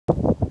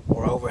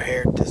over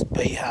here at this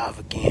beehive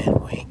again.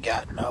 We ain't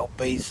got no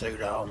bee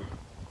suit on.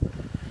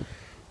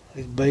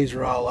 These bees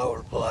are all over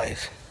the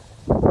place.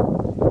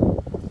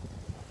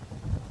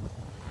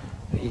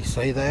 You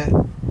see that?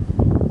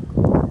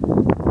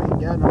 We ain't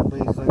got no bee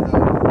suit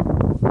on.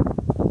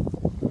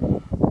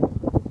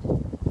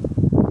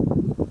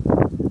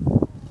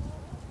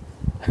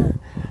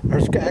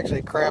 There's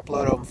actually a crap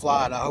load of them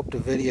flying. I hope the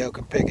video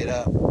can pick it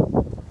up.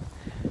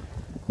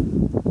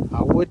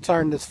 I would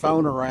turn this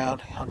phone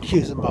around. I'm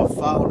using my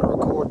phone to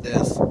record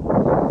this.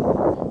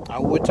 I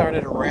would turn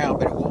it around,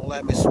 but it won't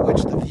let me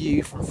switch the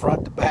view from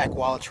front to back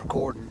while it's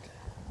recording.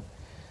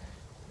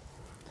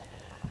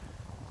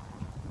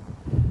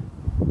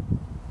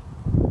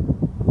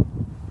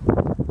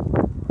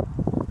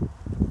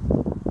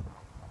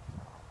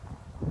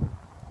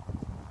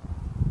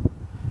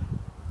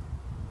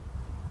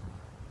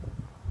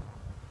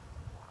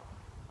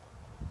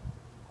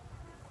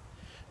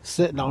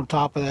 Sitting on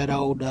top of that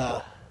old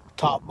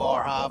top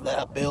bar hive that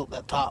I built,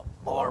 that top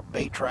bar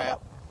bee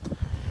trap.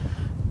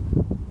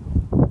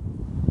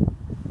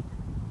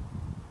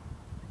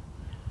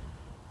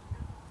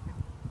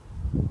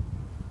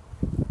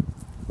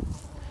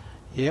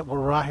 Yep, we're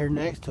right here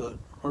next to it.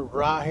 We're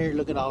right here.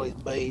 Look at all these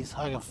bees.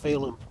 I can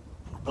feel them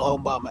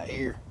blowing by my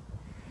ear.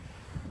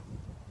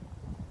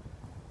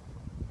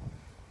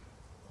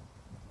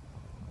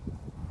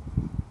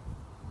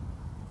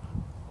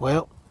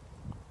 Well,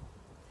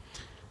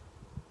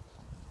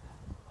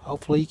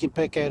 hopefully you can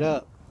pick that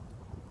up.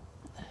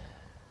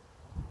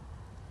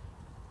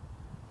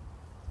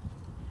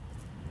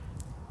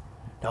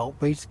 Don't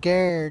be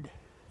scared.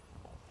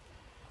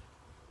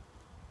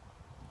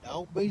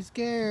 Don't be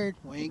scared.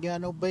 We ain't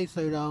got no bee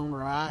suit on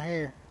right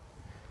here.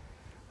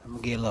 I'm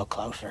gonna get a little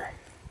closer.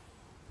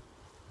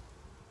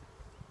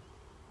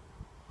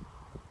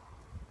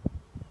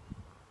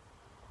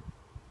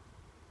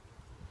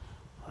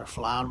 They're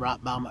flying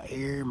right by my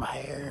ear, my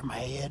hair, my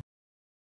head.